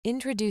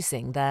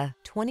Introducing the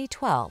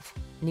 2012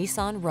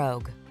 Nissan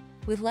Rogue.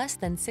 With less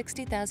than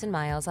 60,000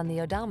 miles on the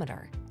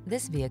odometer,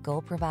 this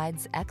vehicle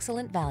provides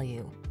excellent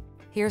value.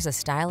 Here's a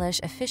stylish,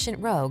 efficient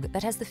Rogue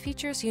that has the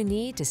features you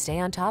need to stay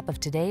on top of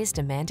today's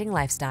demanding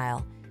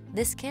lifestyle.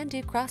 This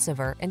can-do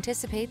crossover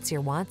anticipates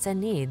your wants and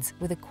needs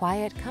with a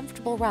quiet,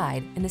 comfortable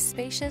ride in a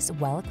spacious,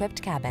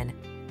 well-equipped cabin.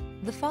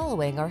 The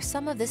following are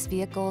some of this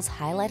vehicle's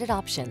highlighted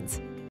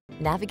options: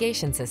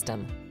 navigation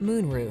system,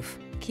 moonroof,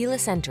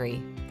 keyless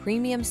entry,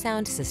 premium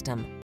sound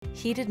system,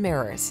 heated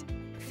mirrors,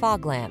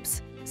 fog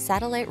lamps,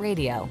 satellite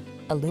radio,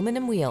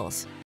 aluminum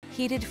wheels,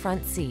 heated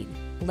front seat,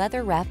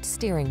 leather-wrapped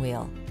steering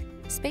wheel.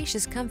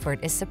 Spacious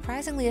comfort is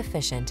surprisingly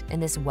efficient in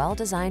this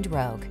well-designed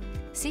Rogue.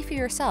 See for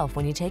yourself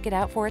when you take it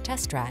out for a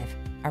test drive.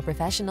 Our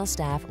professional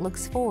staff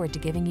looks forward to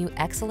giving you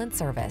excellent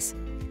service.